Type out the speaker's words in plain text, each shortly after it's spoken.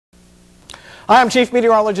Hi, I'm Chief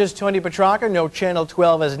Meteorologist Tony Petrarka. No, Channel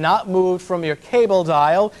 12 has not moved from your cable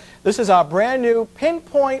dial. This is our brand new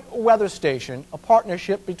Pinpoint weather station, a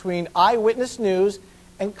partnership between Eyewitness News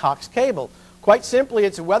and Cox Cable. Quite simply,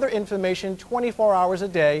 it's weather information 24 hours a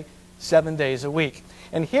day, 7 days a week.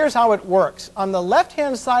 And here's how it works. On the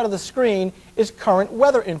left-hand side of the screen is current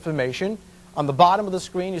weather information. On the bottom of the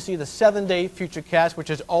screen, you see the 7-day futurecast,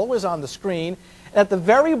 which is always on the screen. And at the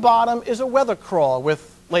very bottom is a weather crawl with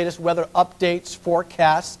latest weather updates,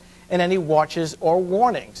 forecasts, and any watches or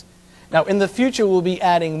warnings. Now, in the future, we'll be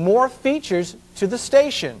adding more features to the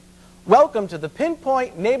station. Welcome to the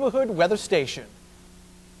Pinpoint Neighborhood Weather Station.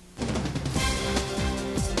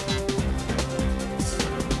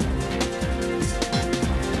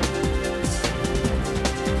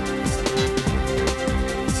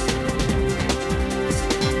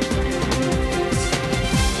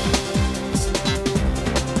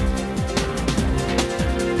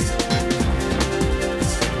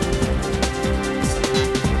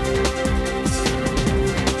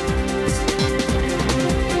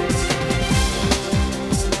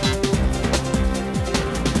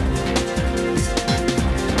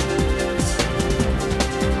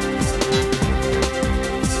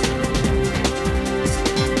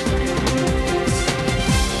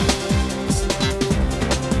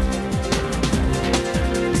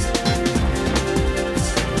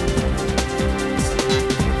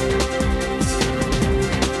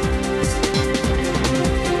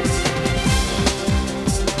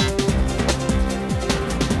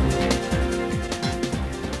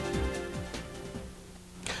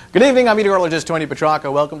 Good evening, I'm meteorologist Tony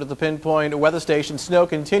Petrarka. Welcome to the Pinpoint weather station. Snow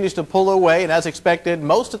continues to pull away, and as expected,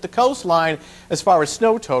 most at the coastline as far as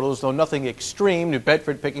snow totals, though nothing extreme. New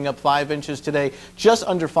Bedford picking up 5 inches today, just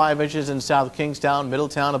under 5 inches in South Kingstown,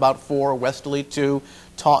 Middletown about 4, Westerly 2,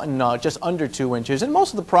 Taunton just under 2 inches, and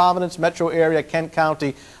most of the Providence metro area, Kent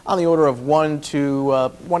County, on the order of 1 to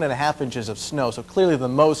 1.5 inches of snow. So clearly the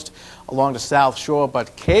most along the South Shore,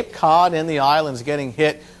 but Cape Cod and the islands getting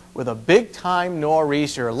hit with a big-time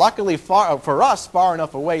nor'easter. Luckily for us, far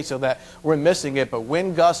enough away so that we're missing it, but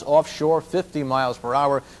wind gusts offshore 50 miles per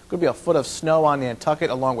hour. Could be a foot of snow on Nantucket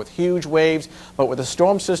along with huge waves, but with the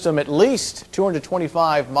storm system at least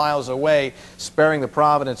 225 miles away, sparing the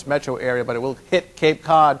Providence metro area, but it will hit Cape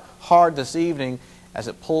Cod hard this evening as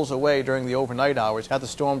it pulls away during the overnight hours. Had the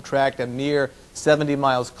storm tracked a mere 70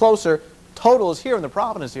 miles closer, totals here in the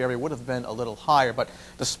Providence area would have been a little higher, but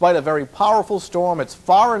despite a very powerful storm, it's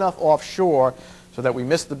far enough offshore so that we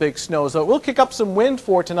missed the big snow. So we'll kick up some wind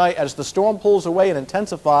for tonight as the storm pulls away and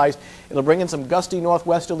intensifies. It'll bring in some gusty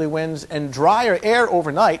northwesterly winds and drier air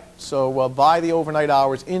overnight. So by the overnight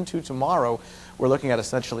hours into tomorrow, we're looking at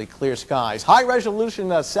essentially clear skies.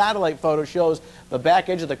 High-resolution satellite photo shows the back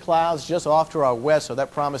edge of the clouds just off to our west, so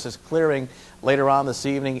that promises clearing later on this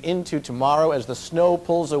evening into tomorrow. As the snow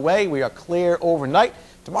pulls away, we are clear overnight.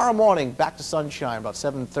 Tomorrow morning, back to sunshine, about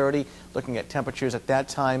 7:30, looking at temperatures at that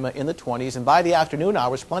time in the 20s. And by the afternoon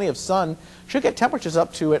hours, plenty of sun. Should get temperatures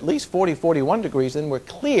up to at least 40, 41 degrees. Then we're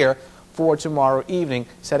clear for tomorrow evening,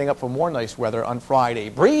 setting up for more nice weather on Friday.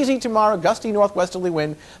 Breezy tomorrow, gusty northwesterly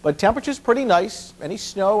wind, but temperatures pretty nice. Any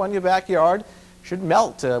snow on your backyard should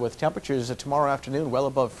melt with temperatures tomorrow afternoon well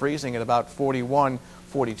above freezing at about 41,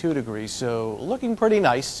 42 degrees, so looking pretty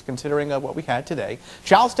nice considering what we had today.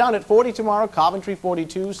 Charlestown at 40 tomorrow, Coventry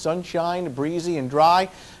 42, sunshine, breezy and dry.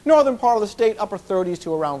 Northern part of the state, upper 30s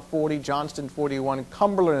to around 40, Johnston 41,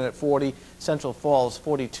 Cumberland at 40, Central Falls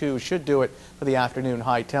 42 should do it for the afternoon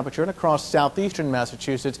high temperature. And across southeastern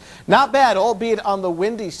Massachusetts, not bad, albeit on the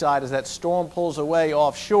windy side as that storm pulls away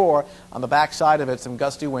offshore. On the backside of it, some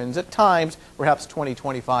gusty winds at times, perhaps 20,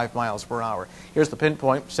 25 miles per hour. Here's the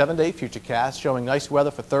Pinpoint 7-day futurecast showing nice weather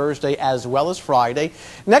for Thursday as well as Friday.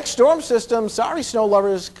 Next storm system, sorry snow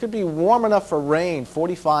lovers, could be warm enough for rain,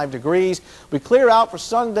 45 degrees. We clear out for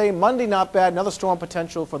Sunday, Monday not bad, another storm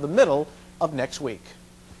potential for the middle of next week.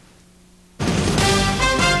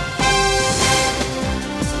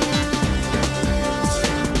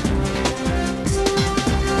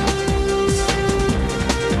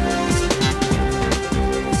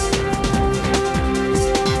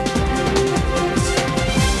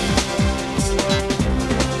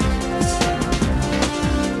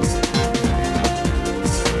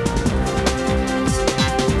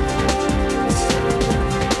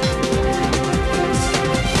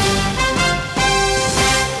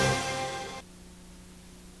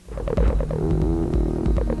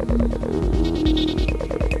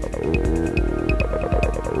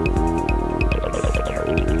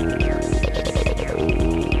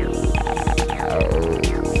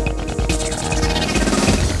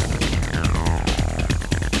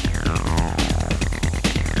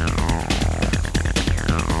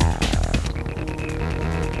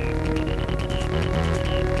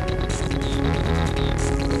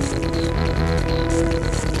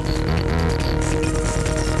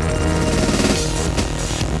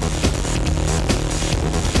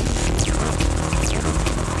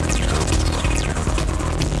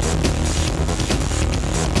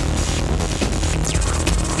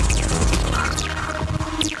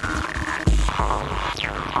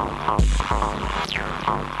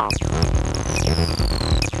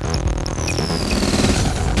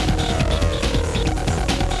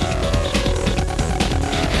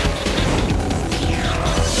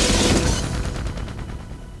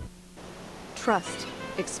 Trust,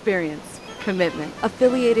 experience, commitment.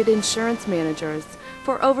 Affiliated Insurance Managers.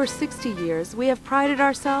 For over 60 years, we have prided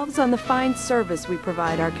ourselves on the fine service we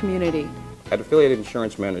provide our community. At Affiliated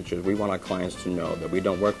Insurance Managers, we want our clients to know that we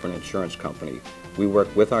don't work for an insurance company. We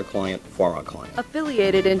work with our client for our client.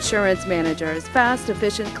 Affiliated Insurance Managers. Fast,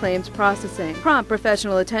 efficient claims processing, prompt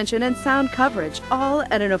professional attention, and sound coverage, all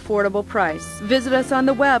at an affordable price. Visit us on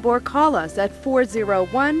the web or call us at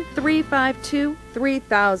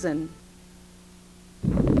 401-352-3000.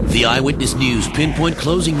 The Eyewitness News Pinpoint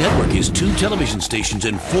Closing Network is 2 television stations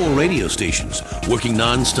and 4 radio stations, working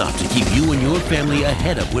non-stop to keep you and your family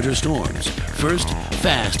ahead of winter storms. First,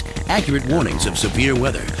 fast, accurate warnings of severe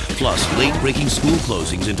weather, plus late-breaking school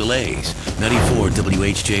closings and delays. 94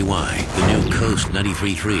 WHJY, the new Coast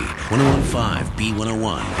 93.3, 101.5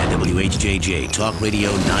 B101, and WHJJ Talk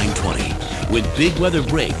Radio 920. When big weather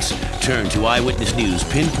breaks, turn to Eyewitness News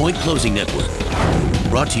Pinpoint Closing Network.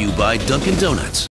 Brought to you by Dunkin' Donuts.